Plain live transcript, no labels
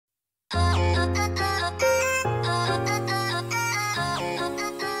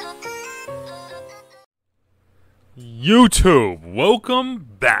YouTube, welcome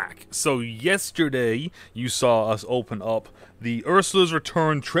back. So yesterday you saw us open up the Ursulas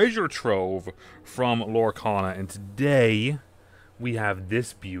Return treasure trove from Lorcana, and today we have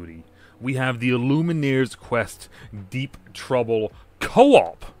this beauty. We have the Illumineers Quest Deep Trouble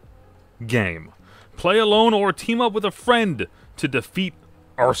Co-Op game. Play alone or team up with a friend to defeat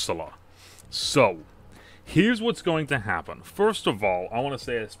Ursula. So, here's what's going to happen. First of all, I want to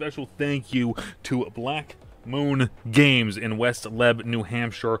say a special thank you to Black Moon Games in West Leb, New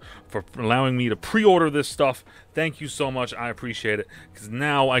Hampshire for allowing me to pre-order this stuff. Thank you so much. I appreciate it, because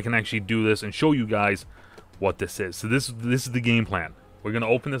now I can actually do this and show you guys what this is. So this is the game plan. We're going to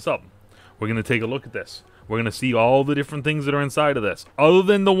open this up. We're going to take a look at this. We're going to see all the different things that are inside of this, other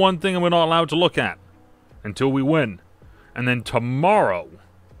than the one thing we're not allowed to look at until we win. And then tomorrow,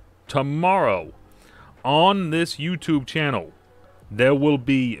 on this YouTube channel, there will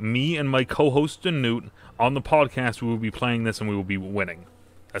be me and my co-host Newt on the podcast. We will be playing this and we will be winning.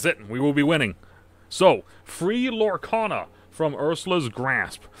 That's it. We will be winning. So, free Lorcana from Ursula's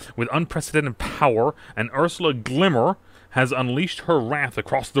grasp. With unprecedented power, and Ursula Glimmer has unleashed her wrath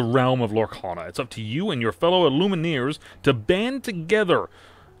across the realm of Lorcana. It's up to you and your fellow Illumineers to band together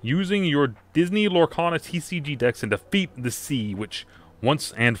using your Disney Lorcana TCG decks and defeat the sea, which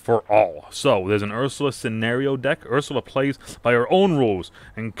once and for all. So, there's an Ursula scenario deck. Ursula plays by her own rules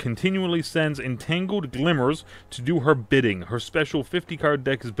and continually sends entangled glimmers to do her bidding. Her special 50-card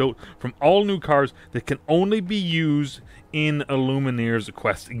deck is built from all new cards that can only be used in Illumineers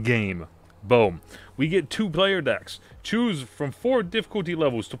Quest game. Boom. We get 2 player decks. Choose from 4 difficulty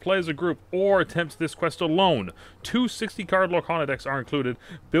levels to play as a group or attempt this quest alone. 2 60-card Lorcana decks are included,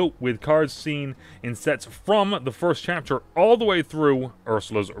 built with cards seen in sets from the first chapter all the way through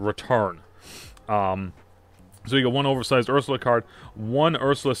Ursula's Return. So you get 1 oversized Ursula card, 1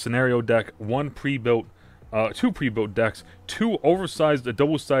 Ursula scenario deck, 2 pre-built decks, 2 oversized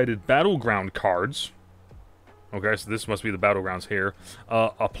double-sided battleground cards. Okay, so this must be the battlegrounds here.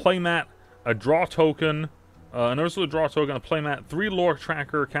 A playmat, a draw token, an Ursula draw token, a playmat, 3 lore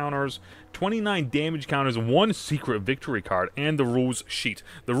tracker counters, 29 damage counters, 1 secret victory card, and the rules sheet.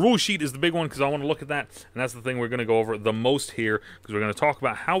 The rules sheet is the big one because I want to look at that, and that's the thing we're going to go over the most here, because we're going to talk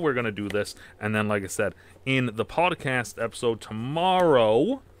about how we're going to do this, and then, like I said, in the podcast episode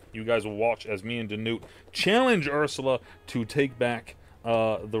tomorrow, you guys will watch as me and Danute challenge Ursula to take back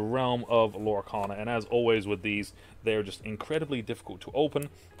the realm of Lorcana. And as always with these, they're just incredibly difficult to open.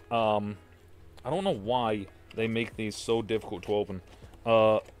 I don't know why they make these so difficult to open.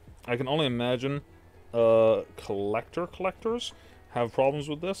 I can only imagine collectors have problems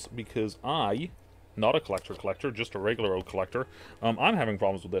with this, because not a collector, just a regular old collector, I'm having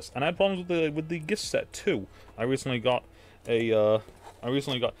problems with this. And I had problems with the gift set too. I recently got a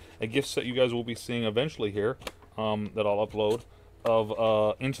gift set you guys will be seeing eventually here, that I'll upload,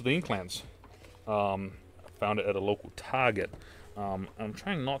 of Into the Inklands. Found it at a local Target. I'm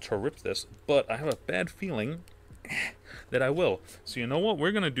trying not to rip this, but I have a bad feeling that I will. So you know what?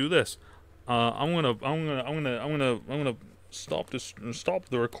 We're gonna do this. I'm gonna stop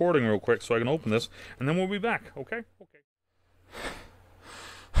the recording real quick so I can open this, and then we'll be back. Okay.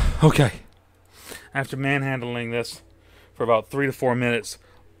 Okay. After manhandling this for about 3 to 4 minutes,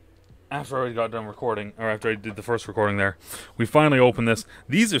 after I already got done recording, or after I did the first recording there, we finally opened this.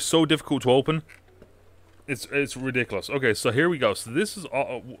 These are so difficult to open. It's ridiculous. Okay, so here we go. So this is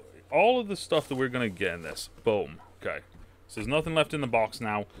all of the stuff that we're going to get in this. Boom. Okay. So there's nothing left in the box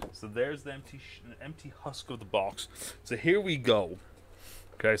now. So there's the empty husk of the box. So here we go.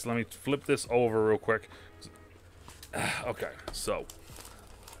 Okay, so let me flip this over real quick. Okay, so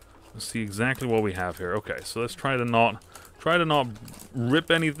let's see exactly what we have here. Okay, so let's try to not rip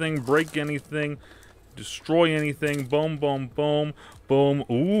anything, break anything, destroy anything. Boom, boom, boom, boom.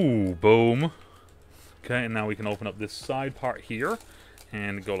 Ooh, boom. Okay, and now we can open up this side part here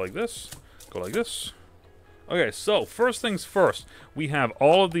and go like this, go like this. Okay, so first things first, we have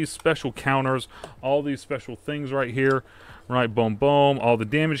all of these special counters, all these special things right here, right? Boom, boom, all the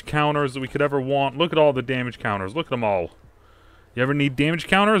damage counters that we could ever want. Look at all the damage counters. Look at them all. You ever need damage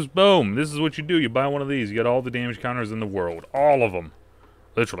counters? Boom. This is what you do. You buy one of these. You get all the damage counters in the world. All of them.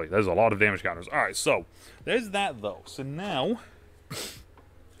 Literally, there's a lot of damage counters. Alright, so there's that, though. So now,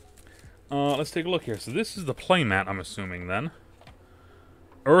 let's take a look here. So this is the playmat, I'm assuming, then.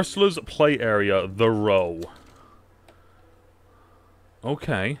 Ursula's play area, the row.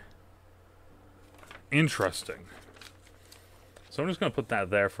 Okay. Interesting. So I'm just going to put that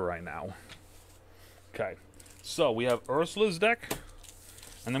there for right now. Okay. So we have Ursula's deck,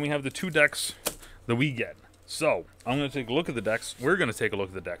 and then we have the 2 decks that we get. So, I'm going to take a look at the decks. We're going to take a look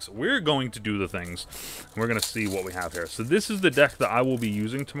at the decks. We're going to do the things. We're going to see what we have here. So this is the deck that I will be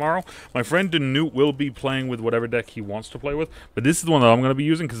using tomorrow. My friend Danute will be playing with whatever deck he wants to play with. But this is the one that I'm going to be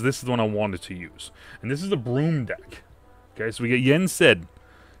using because this is the one I wanted to use. And this is the Broom deck. Okay, so we get Yen Sid.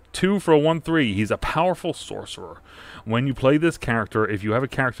 2 for a 1/3. He's a powerful sorcerer. When you play this character, if you have a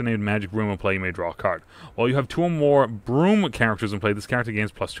character named Magic Broom in play, you may draw a card. While you have 2 or more Broom characters in play, this character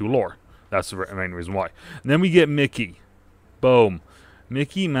gains +2 lore. That's the main reason why. And then we get Mickey. Boom.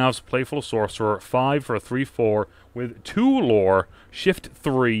 Mickey Mouse, playful sorcerer, 5 for a 3/4 with 2 lore, shift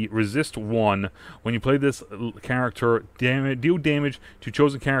 3, resist 1. When you play this character, deal damage to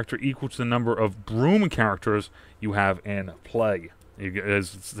chosen character equal to the number of Broom characters you have in play.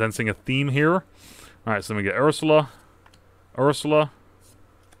 Is sensing a theme here. Alright, so then we get Ursula.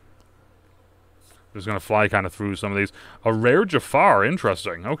 Just going to fly kind of through some of these. A rare Jafar,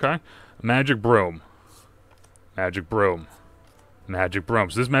 interesting. Okay. Magic Broom. So this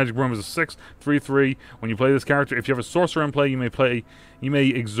Magic Broom is a 6/3/3. When you play this character, if you have a sorcerer in play, you may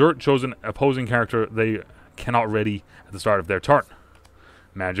exert chosen opposing character they cannot ready at the start of their turn.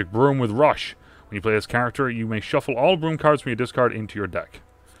 Magic Broom with Rush. When you play this character, you may shuffle all Broom cards from your discard into your deck.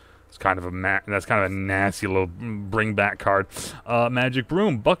 It's kind of that's kind of a nasty little bring back card. Magic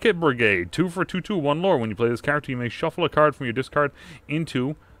Broom, Bucket Brigade, 2 for 2/2, 1 lore. When you play this character, you may shuffle a card from your discard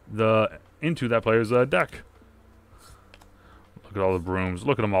into that player's deck. Look at all the Brooms.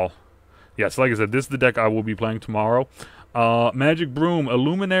 Look at them all. Yes, like I said, this is the deck I will be playing tomorrow. Magic Broom,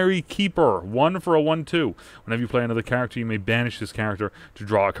 Illuminary Keeper, 1 for a 1/2. Whenever you play another character, you may banish this character to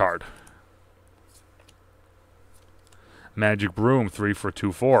draw a card. Magic Broom, 3 for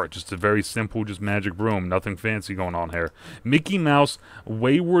 2/4. Just a very simple, just Magic Broom. Nothing fancy going on here. Mickey Mouse,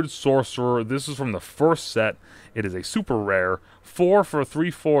 Wayward Sorcerer. This is from the first set. It is a super rare. 4 for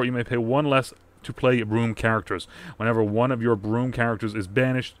 3/4. You may pay 1 less to play Broom characters. Whenever one of your Broom characters is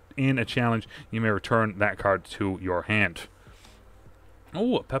banished in a challenge, you may return that card to your hand.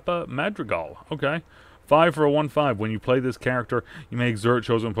 Oh, Peppa Madrigal. Okay. 5 for a 1/5. When you play this character, you may exert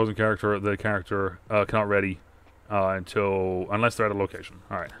chosen opposing character the character cannot ready unless they're at a location.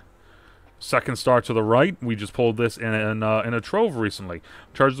 All right. Second star to the right. We just pulled this in a trove recently.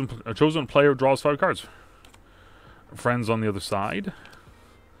 A chosen player draws 5 cards. Friends on the other side.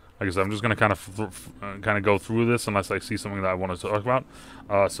 Like I said, I'm just going to kind of go through this unless I see something that I want to talk about.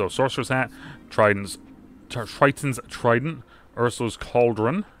 So Sorcerer's Hat, Triton's Trident, Ursula's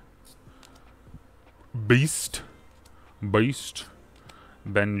Cauldron, Beast,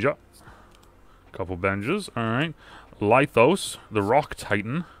 Benja. Couple Benjas, alright. Lithos, the Rock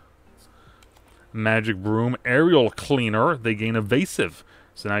Titan. Magic Broom, Aerial Cleaner. They gain Evasive.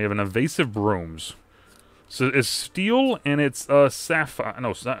 So now you have an Evasive Brooms. So it's Steel and it's Sapphire.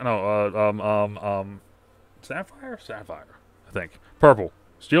 No, Sapphire? Sapphire, I think. Purple.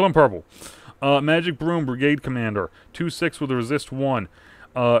 Steel and Purple. Magic Broom, Brigade Commander. 2/6 with a resist 1.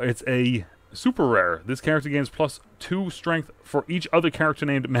 It's a super rare. This character gains +2 strength for each other character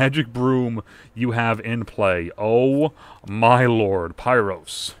named Magic Broom you have in play. Oh my lord.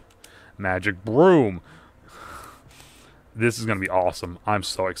 Pyros. Magic Broom. This is going to be awesome. I'm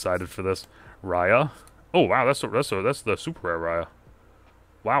so excited for this. Raya. Oh wow, that's the super rare Raya.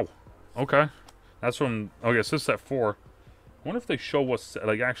 Wow. Okay. That's from okay, so it's set 4. I wonder if they show what set,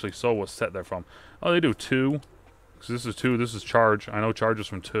 actually show what set they're from. Oh, they do 2. Because this is 2, this is Charge. I know Charge is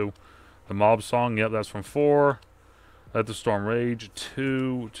from 2. The Mob Song, yep, that's from 4. Let the Storm Rage,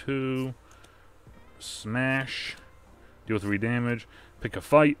 2. Smash. Deal 3 damage. Pick a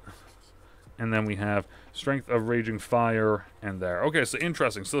fight. And then we have Strength of Raging Fire and there. Okay, so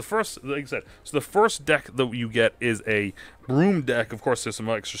interesting. So the first, like I said, the first deck that you get is a Broom deck. Of course, there's some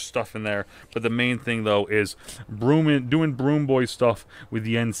extra stuff in there, but the main thing though is doing Broom Boy stuff with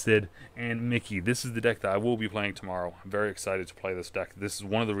Yen Sid and Mickey. This is the deck that I will be playing tomorrow. I'm very excited to play this deck. This is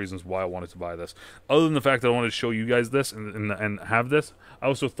one of the reasons why I wanted to buy this. Other than the fact that I wanted to show you guys this and have this, I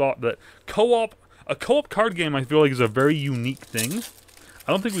also thought that a co-op card game I feel like is a very unique thing.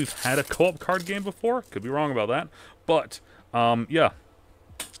 I don't think we've had a co-op card game before. Could be wrong about that. But, yeah.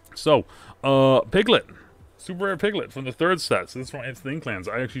 So, Piglet. Super rare Piglet from the 3rd set. So this one, it's the Inklands.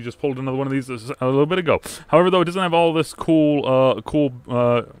 I actually just pulled another one of these a little bit ago. However, though, it doesn't have all this cool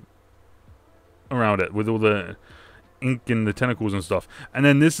around it. With all the ink and the tentacles and stuff. And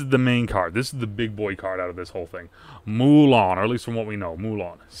then this is the main card. This is the big boy card out of this whole thing. Mulan, or at least from what we know.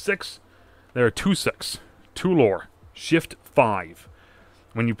 Mulan. 6. There are 2/6. 2 lore. Shift 5.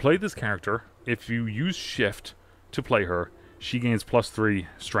 When you play this character, if you use Shift to play her, she gains +3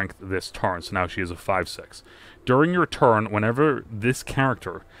 strength this turn, so now she is a 5/6. During your turn, whenever this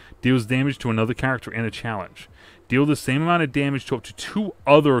character deals damage to another character in a challenge, deal the same amount of damage to up to 2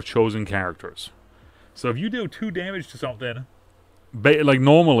 other chosen characters. So if you deal 2 damage to something, like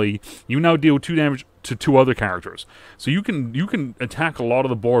normally, you now deal 2 damage to 2 other characters. So you can attack a lot of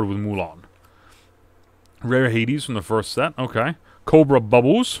the board with Mulan. Rare Hades from the first set. Okay. Cobra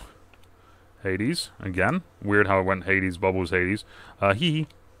Bubbles. Hades. Again. Weird how it went Hades, Bubbles, Hades. Hee hee.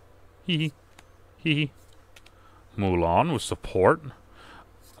 Hee hee. Mulan with support.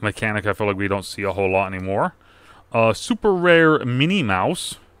 Mechanic I feel like we don't see a whole lot anymore. Super rare Minnie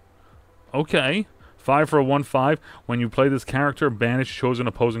Mouse. Okay. 5 for a 1/5. When you play this character, banish chosen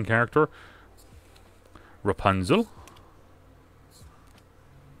opposing character. Rapunzel.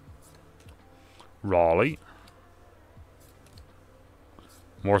 Raleigh.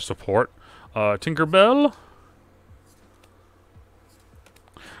 More support. Tinkerbell.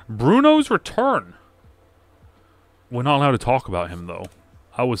 Bruno's Return. We're not allowed to talk about him, though.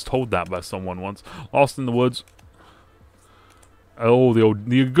 I was told that by someone once. Lost in the Woods. Oh,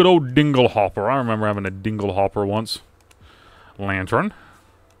 the good old Dinglehopper. I remember having a Dinglehopper once. Lantern.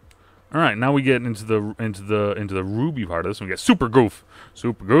 All right, now we get into the Ruby part of this. We get Super Goof.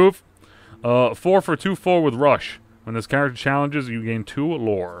 Super Goof. 4 for 2/4 with Rush. When this character challenges, you gain 2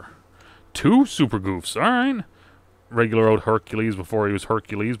 lore. 2 Super Goofs. All right. Regular old Hercules before he was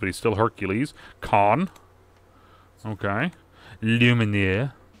Hercules, but he's still Hercules. Khan. Okay.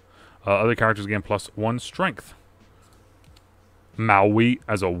 Illumineer. Other characters gain +1 strength. Maui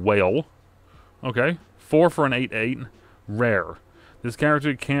as a whale. Okay. 4 for an 8/8. Rare. This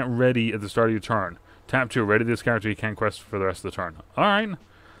character can't ready at the start of your turn. Tap 2. Ready this character, you can't quest for the rest of the turn. Alright.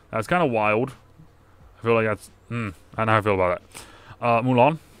 That's kind of wild. I feel like that's... I don't know how I feel about that.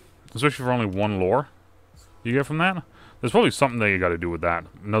 Mulan. Especially for only 1 lore. You get from that? There's probably something that you got to do with that.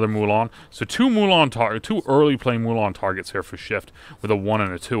 Another Mulan. So 2 early play Mulan targets here for shift with a 1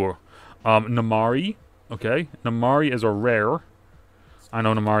 and a 2. Namari. Okay. Namari is a rare. I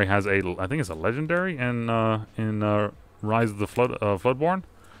know Namari has I think it's a legendary in Rise of the Floodborn.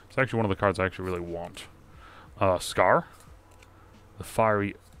 It's actually one of the cards I actually really want. Scar. The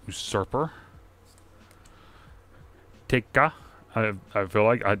Fiery Usurper. Tekka. I feel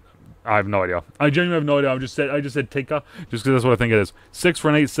like I have no idea. I genuinely have no idea. I just said Tekka just because that's what I think it is. 6 for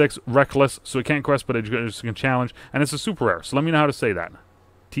an 8/6. Reckless. So it can't quest, but it just can challenge. And it's a super rare. So let me know how to say that.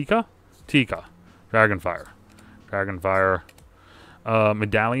 Tika? Tika. Dragonfire. Dragonfire.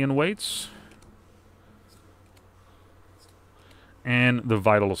 Medallion Weights. And the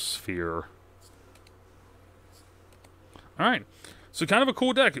Vital Sphere. Alright. So kind of a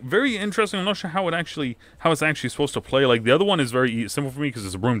cool deck. Very interesting. I'm not sure how it's actually supposed to play. Like, the other one is very simple for me because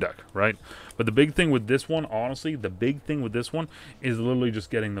it's a broom deck, right? But the big thing with this one, honestly, the big thing with this one is literally just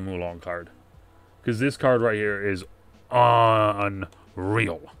getting the Mulan card. Because this card right here is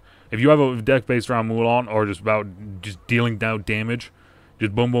unreal. If you have a deck based around Mulan or just dealing down damage,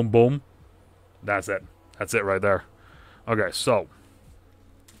 just boom, boom, boom, that's it. That's it right there. Okay, so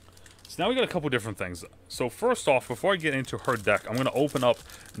now we got a couple different things. So first off, before I get into her deck, I'm going to open up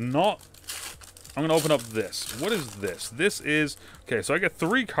this. What is this? This is... Okay, so I got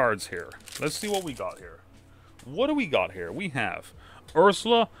 3 cards here. Let's see what we got here. What do we got here? We have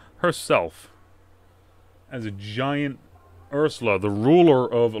Ursula herself as a giant... Ursula, the ruler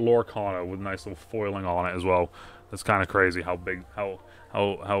of Lorcana, with nice little foiling on it as well. That's kind of crazy how big, how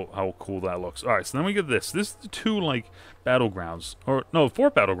cool that looks. All right, so then we get this. This is the 2 like battlegrounds, or no,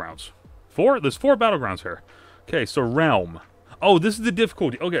 4 battlegrounds. 4? There's 4 battlegrounds here. Okay, so realm. Oh, this is the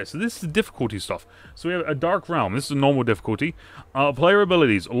difficulty. Okay, so this is the difficulty stuff. So we have a dark realm. This is a normal difficulty. Player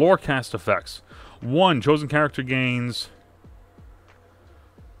abilities, lore cast effects. 1 chosen character gains.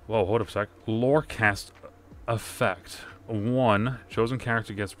 Whoa, hold up a sec. Lore cast effect. 1 chosen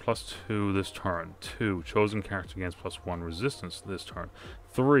character gets +2 this turn. 2 chosen character gains +1 resistance this turn.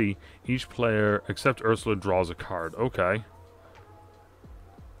 3 each player except Ursula draws a card. Okay,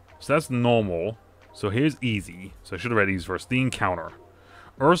 so that's normal. So here's easy. So I should have read easy first. The encounter.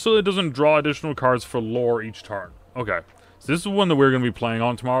 Ursula doesn't draw additional cards for lore each turn. Okay, so this is one that we're going to be playing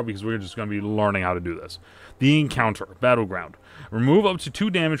on tomorrow because we're just going to be learning how to do this. The encounter. Battleground. Remove up to 2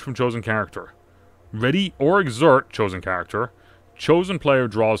 damage from chosen character. Ready or exert chosen character. Chosen player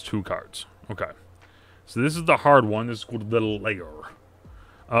draws 2 cards. Okay. So this is the hard one. This is called the layer.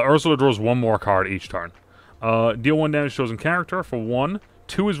 Ursula draws 1 more card each turn. Deal 1 damage to chosen character for 1.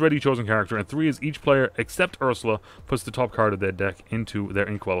 2 is ready chosen character, and 3 is each player except Ursula puts the top card of their deck into their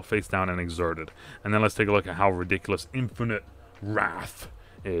inkwell face down and exerted. And then let's take a look at how ridiculous Infinite Wrath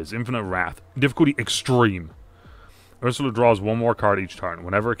is. Infinite Wrath. Difficulty extreme. Ursula draws one more card each turn.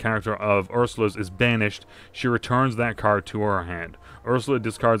 Whenever a character of Ursula's is banished, she returns that card to her hand. Ursula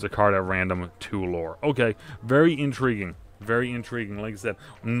discards a card at random 2 lore. Okay, very intriguing. Very intriguing. Like I said,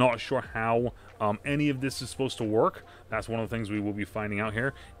 I'm not sure how any of this is supposed to work. That's one of the things we will be finding out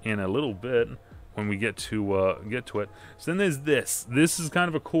here in a little bit when we get to it. So then there's this. This is kind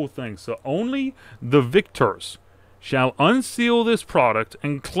of a cool thing. So only the victors shall unseal this product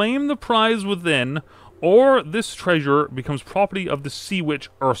and claim the prize within, or this treasure becomes property of the Sea Witch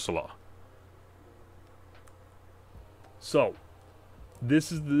Ursula. So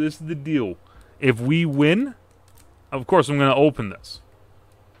this is the deal. If we win, of course I'm going to open this.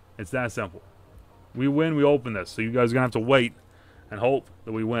 It's that simple. We win, we open this. So you guys are going to have to wait and hope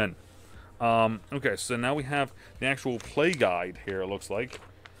that we win. Okay, so now we have the actual play guide here, it looks like.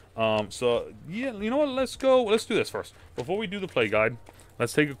 So, yeah, you know what? Let's do this first. Before we do the play guide,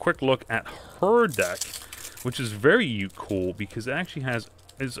 let's take a quick look at her deck, which is very cool because it actually has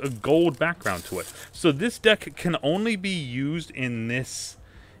a gold background to it. So this deck can only be used in this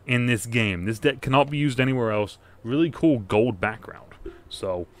game. This deck cannot be used anywhere else. Really cool gold background.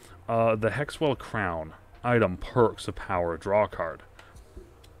 So, the Hexwell Crown. Item, perks of power, draw a card.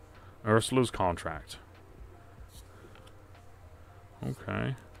 Ursula's Contract.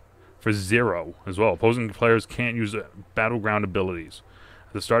 Okay. For 0 as well. Opposing players can't use battleground abilities.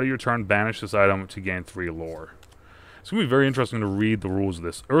 At the start of your turn, banish this item to gain 3 lore. It's going to be very interesting to read the rules of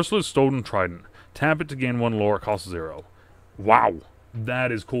this. Ursula's Stolen Trident. Tap it to gain 1 lore, costs 0. Wow.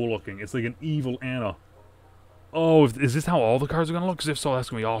 That is cool looking. It's like an evil Anna. Oh, is this how all the cards are going to look? Because if so,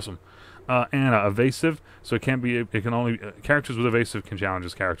 that's going to be awesome. Anna, evasive, so it can't be. It can only characters with evasive can challenge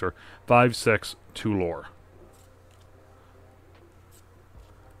this character. 5/6, 2 lore.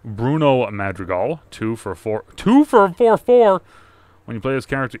 Bruno Madrigal, 2 for a 4. 2 for a 4/4. When you play this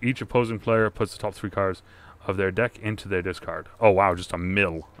character, each opposing player puts the top 3 cards of their deck into their discard. Oh wow, just a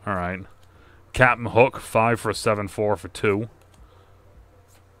mill. All right. Captain Hook, 5 for a 7/4 for 2.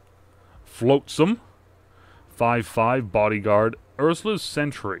 Flotsam, 5/5 bodyguard. Ursula's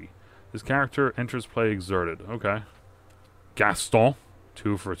Sentry. This character enters play exerted. Okay. Gaston,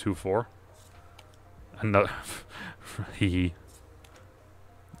 2 for a 2/4. Another. He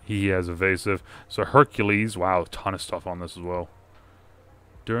has evasive. So Hercules. Wow, a ton of stuff on this as well.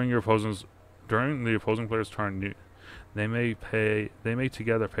 During the opposing player's turn, they may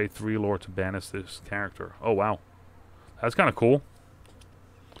together pay 3 lore to banish this character. Oh wow, that's kind of cool.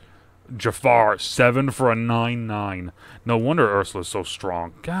 Jafar, 7 for a 9/9. No wonder Ursula's so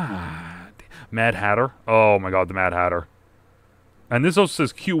strong. God. Mad Hatter. Oh my god, the Mad Hatter. And this also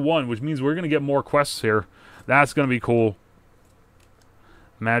says Q1, which means we're going to get more quests here. That's going to be cool.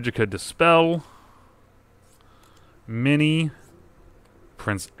 Magicka Dispel. Minnie.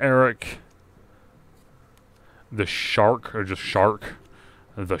 Prince Eric. The Shark, or just Shark.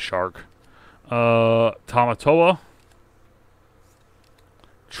 The Shark. Tamatoa.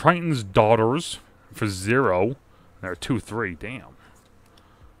 Triton's Daughters for 0. They're 2/3. Damn.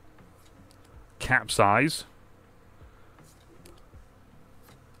 Capsize.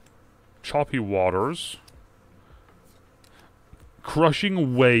 Choppy Waters.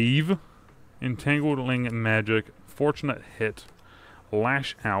 Crushing Wave. Entangling Magic. Fortunate Hit.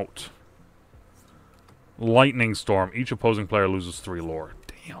 Lash Out. Lightning Storm. Each opposing player loses 3 lore.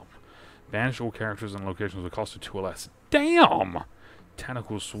 Damn. Banish all characters and locations with cost of 2 or less. Damn!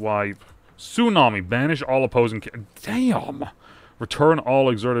 Tentacle Swipe. Tsunami. Banish all opposing... Damn! Return all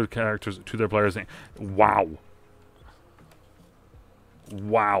exerted characters to their players' name. Wow.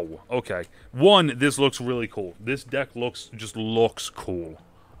 Wow. Okay. 1, this looks really cool. This deck just looks cool.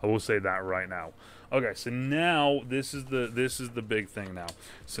 I will say that right now. Okay, so now this is the big thing now.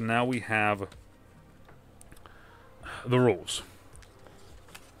 So now we have the rules.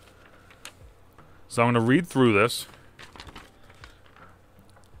 So I'm going to read through this.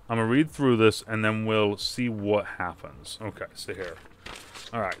 And then we'll see what happens. Okay, so here.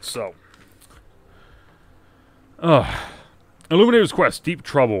 Alright, so. Illumineers Quest, Deep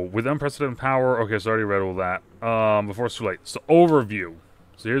Trouble, with unprecedented power. Okay, so I already read all that. Before it's too late. So, overview.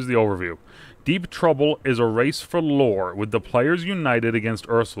 So here's the overview. Deep Trouble is a race for lore, with the players united against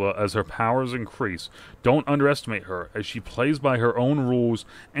Ursula as her powers increase. Don't underestimate her, as she plays by her own rules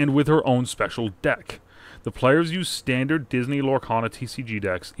and with her own special deck. The players use standard Disney Lorcana TCG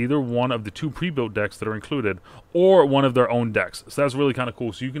decks, either one of the 2 pre-built decks that are included, or one of their own decks. So that's really kind of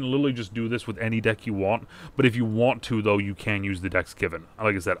cool. So you can literally just do this with any deck you want, but if you want to, though, you can use the decks given.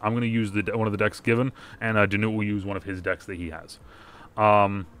 Like I said, I'm going to use one of the decks given, and Danute will use one of his decks that he has.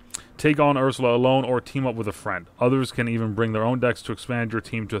 Take on Ursula alone or team up with a friend. Others can even bring their own decks to expand your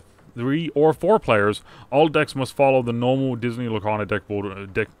team to 3 or 4 players, all decks must follow the normal Disney Lorcana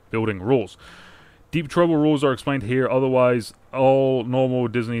deck building rules. Deep Trouble rules are explained here. Otherwise, all normal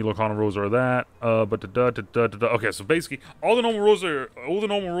Disney Lorcana rules are that. Okay, so basically, all the normal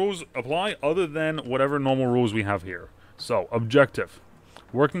rules apply, other than whatever normal rules we have here. So, objective: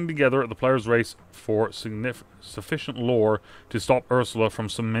 working together, the players race for sufficient lore to stop Ursula from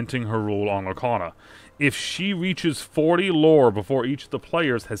cementing her rule on Lorcana. If she reaches 40 lore before each of the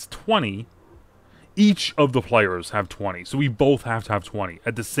players has 20. Each of the players have 20, so we both have to have 20.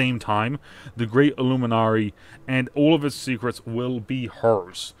 At the same time, the Great Illuminari and all of its secrets will be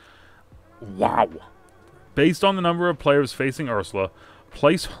hers. Wow. Based on the number of players facing Ursula,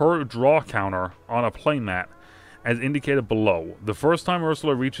 place her draw counter on a playmat as indicated below. The first time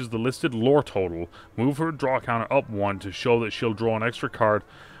Ursula reaches the listed lore total, move her draw counter up 1 to show that she'll draw an extra card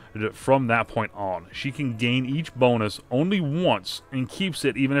from that point on. She can gain each bonus only once and keeps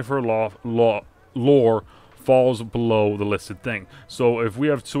it even if her lore falls below the listed thing. So if we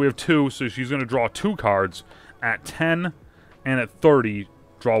have 2, so she's going to draw 2 cards at 10, and at 30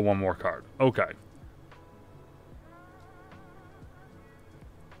 draw 1 more card. Okay.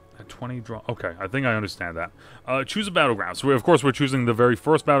 At 20 draw. Okay, I think I understand that. Choose a battleground. So of course we're choosing the very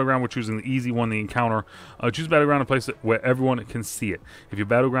first battleground. We're choosing the easy one, the encounter. Choose a battleground and place it where everyone can see it. If your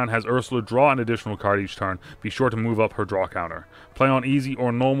battleground has Ursula draw an additional card each turn, be sure to move up her draw counter. Play on easy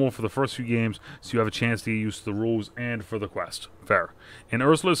or normal for the first few games so you have a chance to get used to the rules and for the quest. Fair. In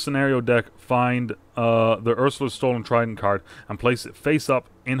Ursula's scenario deck, find the Ursula's Stolen Trident card and place it face up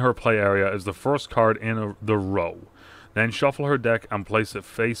in her play area as the first card in the row. Then shuffle her deck and place it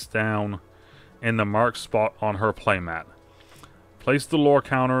face down in the marked spot on her playmat. Place the lore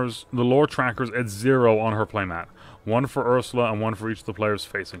trackers at 0 on her playmat. 1 for Ursula and 1 for each of the players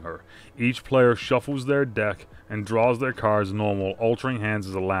facing her. Each player shuffles their deck and draws their cards normal. Altering hands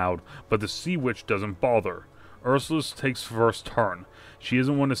is allowed, but the Sea Witch doesn't bother. Ursula takes first turn. She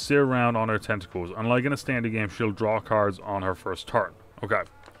isn't one to sit around on her tentacles. Unlike in a standard game, she'll draw cards on her first turn. Okay.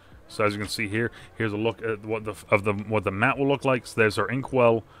 So as you can see here, here's a look at what the mat will look like. So there's her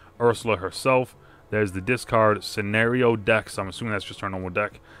Inkwell, Ursula herself. There's the discard scenario deck. So I'm assuming that's just her normal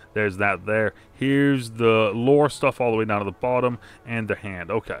deck. There's that there. Here's the lore stuff all the way down to the bottom and the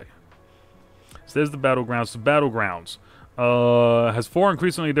hand. Okay. So there's the battlegrounds. The battlegrounds has 4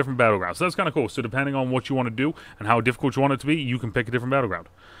 increasingly different battlegrounds. So that's kind of cool. So depending on what you want to do and how difficult you want it to be, you can pick a different battleground.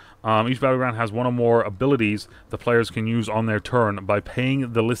 Each battleground has 1 or more abilities the players can use on their turn by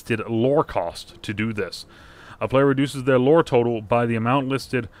paying the listed lore cost to do this. A player reduces their lore total by the amount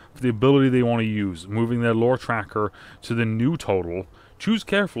listed for the ability they want to use, moving their lore tracker to the new total. Choose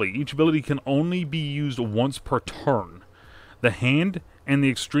carefully. Each ability can only be used once per turn. The hand and the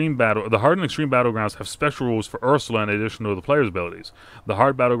hard and extreme battlegrounds have special rules for Ursula in addition to the player's abilities. The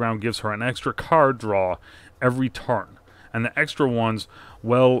hard battleground gives her an extra card draw every turn, and the extra ones,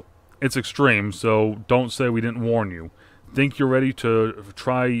 well, it's extreme, so don't say we didn't warn you. Think you're ready to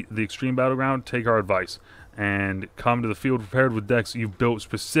try the extreme battleground? Take our advice and come to the field prepared with decks you've built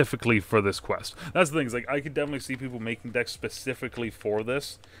specifically for this quest. That's the thing, is like, I could definitely see people making decks specifically for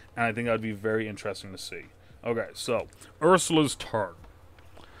this, and I think that would be very interesting to see. Okay, so Ursula's turn.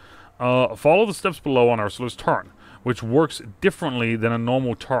 Follow the steps below on Ursula's turn, which works differently than a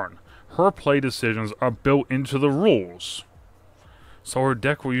normal turn. Her play decisions are built into the rules, so her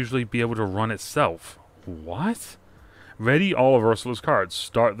deck will usually be able to run itself. What? Ready all of Ursula's cards.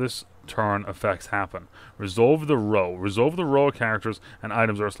 Start this turn effects happen. Resolve the row. Resolve the row of characters and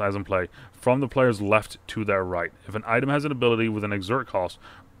items Ursula has in play from the player's left to their right. If an item has an ability with an exert cost,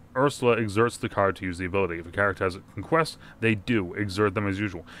 Ursula exerts the card to use the ability. If a character has a quest, they do exert them as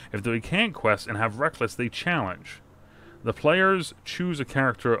usual. If they can't quest and have reckless, they challenge. The players choose a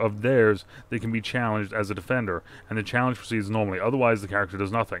character of theirs that can be challenged as a defender, and the challenge proceeds normally. Otherwise, the character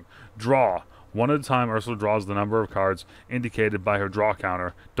does nothing. Draw. 1 at a time, Ursula draws the number of cards indicated by her draw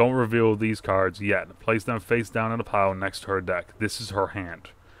counter. Don't reveal these cards yet. Place them face down in a pile next to her deck. This is her hand.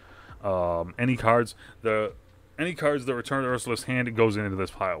 Any cards that return to Ursula's hand, it goes into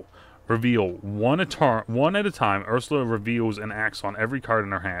this pile. Reveal. 1 at a time, Ursula reveals and acts on every card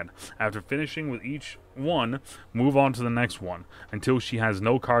in her hand. After finishing with each one, move on to the next one until she has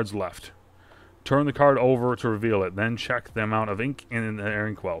no cards left. Turn the card over to reveal it, then check the amount of ink in the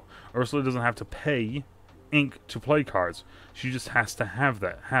inkwell. Ursula doesn't have to pay ink to play cards. She just has to have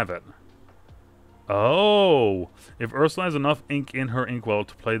it. Oh, if Ursula has enough ink in her inkwell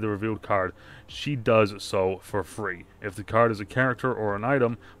to play the revealed card, she does so for free. If the card is a character or an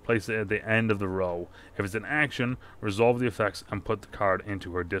item, place it at the end of the row. If it's an action, resolve the effects and put the card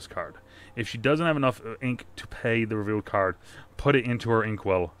into her discard. If she doesn't have enough ink to pay the revealed card, put it into her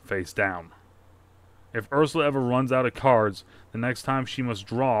inkwell face down. If Ursula ever runs out of cards, the next time she must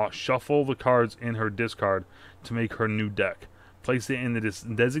draw, shuffle the cards in her discard to make her new deck. Place it in the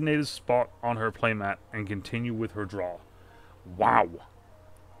designated spot on her playmat and continue with her draw. Wow.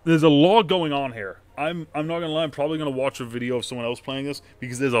 There's a lot going on here. I'm not going to lie, I'm probably going to watch a video of someone else playing this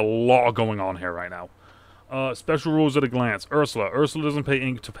because there's a lot going on here right now. Special rules at a glance. Ursula. Ursula doesn't pay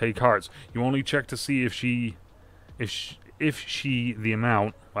ink to pay cards. You only check to see if she the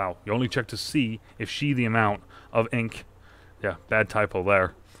amount, wow, you only check to see if she the amount of ink, yeah, bad typo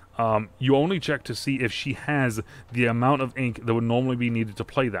there. You only check to see if she has the amount of ink that would normally be needed to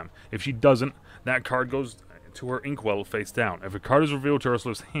play them. If she doesn't, that card goes to her inkwell face down. If a card is revealed to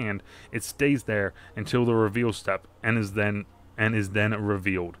Ursula's hand, it stays there until the reveal step and is then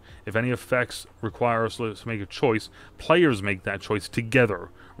revealed. If any effects require Ursula to make a choice, players make that choice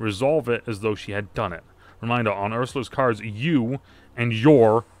together. Resolve it as though she had done it. Reminder, on Ursula's cards, you and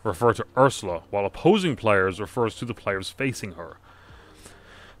your refer to Ursula, while opposing players refers to the players facing her.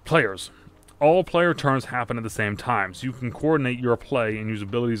 Players. All player turns happen at the same time, so you can coordinate your play and use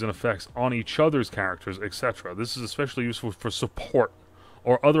abilities and effects on each other's characters, etc. This is especially useful for support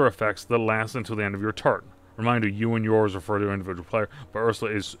or other effects that last until the end of your turn. Reminder, you and yours refer to an individual player, but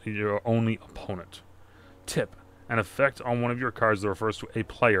Ursula is your only opponent. Tip. An effect on one of your cards that refers to a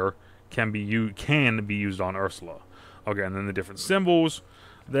player can be used on Ursula. Okay, and then the different symbols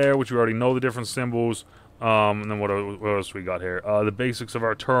there, which we already know the different symbols. And then what else we got here? The basics of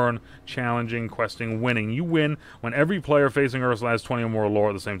our turn: challenging, questing, winning. You win when every player facing Ursula has 20 or more lore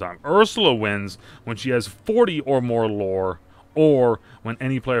at the same time. Ursula wins when she has 40 or more lore, or when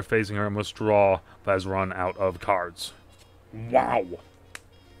any player facing her must draw but has run out of cards. Wow.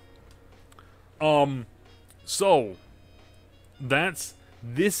 So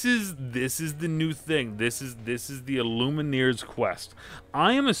this is the new thing. This is the Illumineers Quest.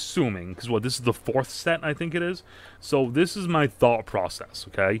 I am assuming, because this is the 4th set, I think it is. So this is my thought process,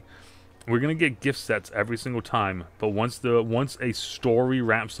 okay? We're gonna get gift sets every single time, but once a story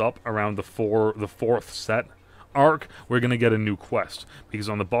wraps up around the 4th set arc, we're gonna get a new quest. Because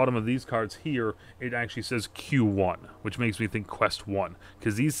on the bottom of these cards here, it actually says Q1, which makes me think Quest 1.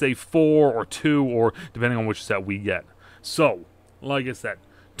 Because these say 4 or 2, or depending on which set we get. So, like I said,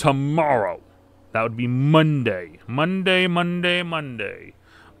 tomorrow, that would be Monday,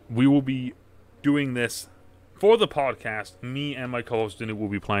 we will be doing this for the podcast. Me and my co-host Dinu will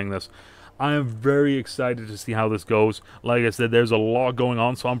be playing this. I am very excited to see how this goes. Like I said, there's a lot going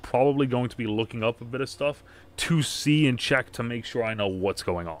on, so I'm probably going to be looking up a bit of stuff to see and check to make sure I know what's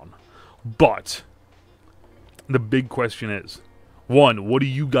going on. But the big question is, 1, what do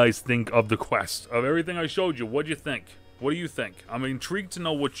you guys think of the quest? Of everything I showed you, what do you think? What do you think? I'm intrigued to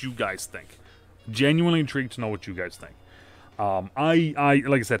know what you guys think. Genuinely intrigued to know what you guys think. Like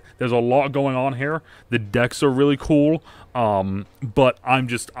I said, there's a lot going on here. The decks are really cool. But I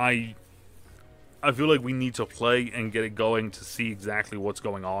feel like we need to play and get it going to see exactly what's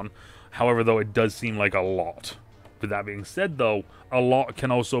going on. However, though, it does seem like a lot. With that being said, though, a lot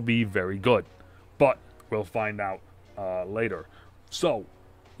can also be very good. But we'll find out later. So,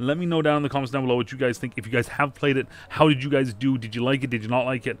 let me know down in the comments down below what you guys think. If you guys have played it, how did you guys do? Did you like it? Did you not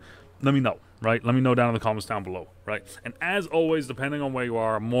like it? Let me know, right? Let me know down in the comments down below, right? And as always, depending on where you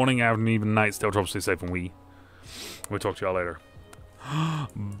are, morning, afternoon, even night, stay stay safe, and we'll talk to y'all later.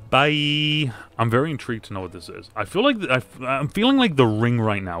 Bye. I'm very intrigued to know what this is. I feel like I'm feeling like the Ring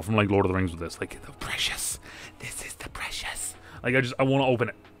right now from like Lord of the Rings with this, like the precious. This is the precious. Like I want to open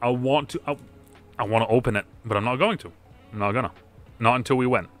it. I want to open it, but I'm not going to. I'm not gonna. Not until we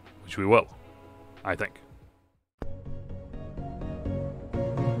win, which we will, I think.